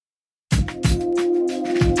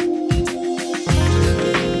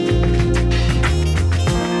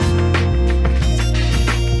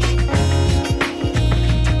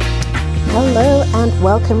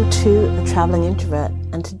Welcome to The Traveling Introvert,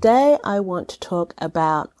 and today I want to talk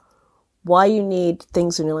about why you need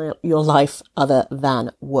things in your life other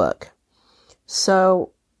than work.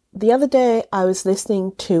 So the other day I was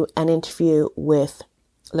listening to an interview with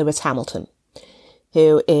Lewis Hamilton,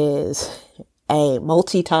 who is a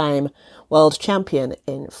multi-time world champion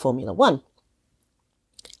in Formula One.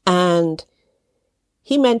 And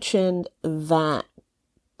he mentioned that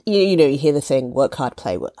you hear the saying, work hard,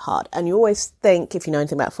 play hard. And you always think, if you know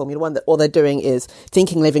anything about Formula One, that all they're doing is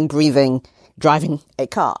thinking, living, breathing, driving a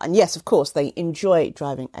car. And yes, of course, they enjoy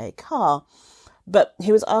driving a car. But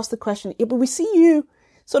he was asked the question, but we see you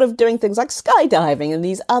sort of doing things like skydiving and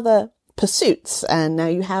these other pursuits. And now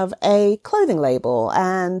you have a clothing label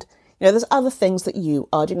and, there's other things that you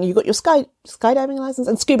are doing. You've got your skydiving license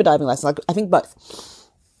and scuba diving license. I think both.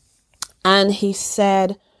 And he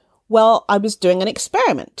said, well, I was doing an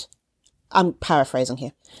experiment. I'm paraphrasing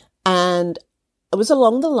here. And it was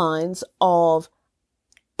along the lines of,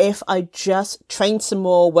 if I just trained some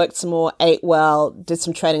more, worked some more, ate well, did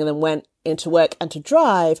some training, and then went into work and to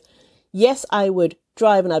drive, yes, I would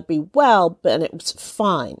drive and I'd be well, and it was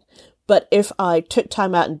fine. But if I took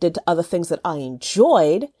time out and did other things that I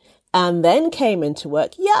enjoyed and then came into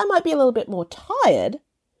work, I might be a little bit more tired,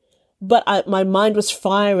 but my mind was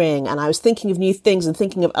firing and I was thinking of new things and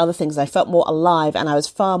thinking of other things. I felt more alive and I was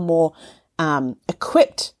far more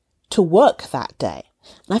equipped to work that day.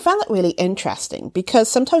 And I found that really interesting because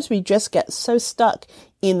sometimes we just get so stuck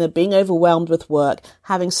in the being overwhelmed with work,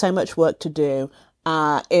 having so much work to do.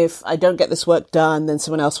 If I don't get this work done, then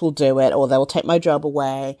someone else will do it, or they will take my job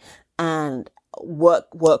away, and work.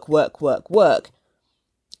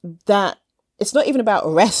 That it's not even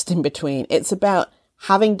about rest in between. It's about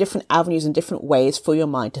having different avenues and different ways for your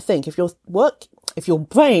mind to think. If your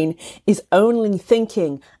brain is only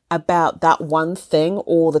thinking about that one thing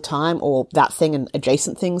all the time, or that thing and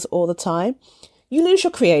adjacent things all the time, you lose your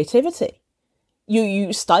creativity.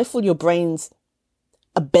 You stifle your brain's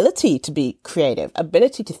ability to be creative,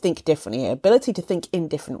 ability to think differently, ability to think in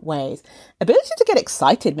different ways, ability to get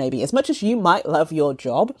excited maybe. As much as you might love your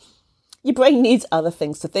job, your brain needs other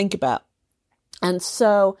things to think about. And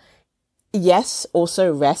so, yes,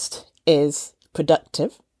 also rest is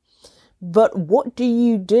productive, but what do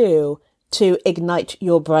you do to ignite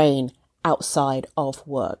your brain outside of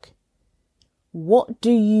work? What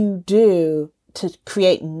do you do to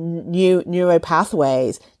create new neural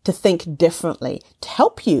pathways to think differently, to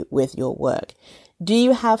help you with your work? Do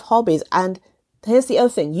you have hobbies? And here's the other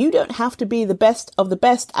thing. You don't have to be the best of the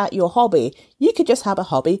best at your hobby. You could just have a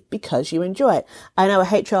hobby because you enjoy it. I know a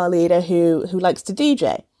HR leader who likes to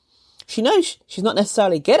DJ. She knows she's not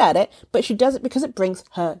necessarily good at it, but she does it because it brings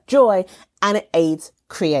her joy and it aids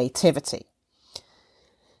creativity.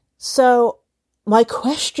 So my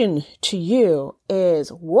question to you is,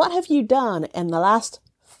 what have you done in the last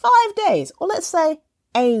 5 days, or let's say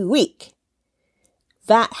a week,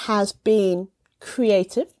 that has been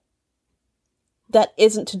creative, that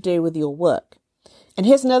isn't to do with your work? And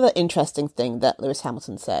here's another interesting thing that Lewis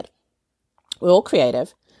Hamilton said. We're all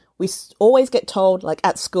creative. We always get told, like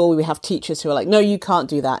at school, we have teachers who are like, no, you can't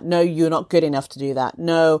do that. No, you're not good enough to do that.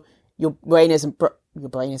 No, your brain isn't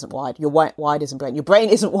wired. Your wired isn't brain. Your brain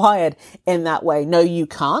isn't wired in that way. No, you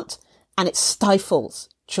can't. And it stifles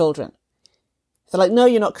children. They're like, no,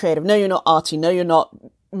 you're not creative. No, you're not arty. No, you're not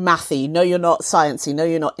mathy. No, you're not sciencey. No,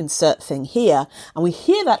 you're not insert thing here. And we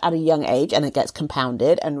hear that at a young age, and it gets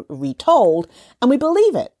compounded and retold, and we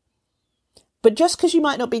believe it. But just because you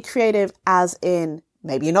might not be creative, as in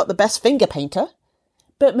maybe you're not the best finger painter,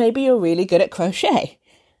 but maybe you're really good at crochet,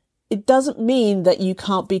 it doesn't mean that you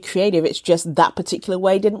can't be creative. It's just that particular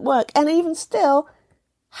way didn't work. And even still,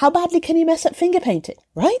 how badly can you mess up finger painting,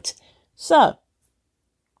 right? So,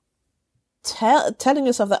 telling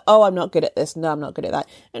yourself that, oh, I'm not good at this. No, I'm not good at that.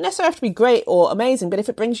 It doesn't necessarily have to be great or amazing, but if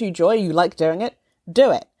it brings you joy, you like doing it, do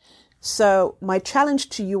it. So my challenge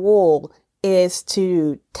to you all is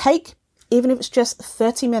to take, even if it's just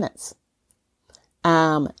 30 minutes,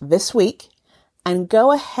 this week, and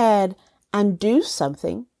go ahead and do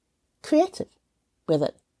something creative with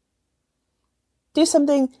it. Do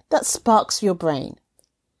something that sparks your brain,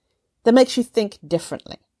 that makes you think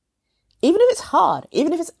differently. Even if it's hard,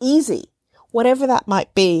 even if it's easy, whatever that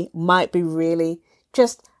might be really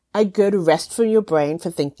just a good rest for your brain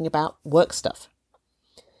for thinking about work stuff.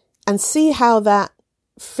 And see how that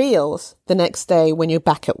feels the next day when you're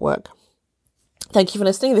back at work. Thank you for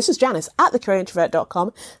listening. This is Janice at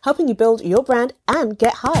thecareerintrovert.com, helping you build your brand and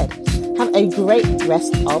get hired. Have a great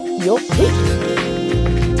rest of your week.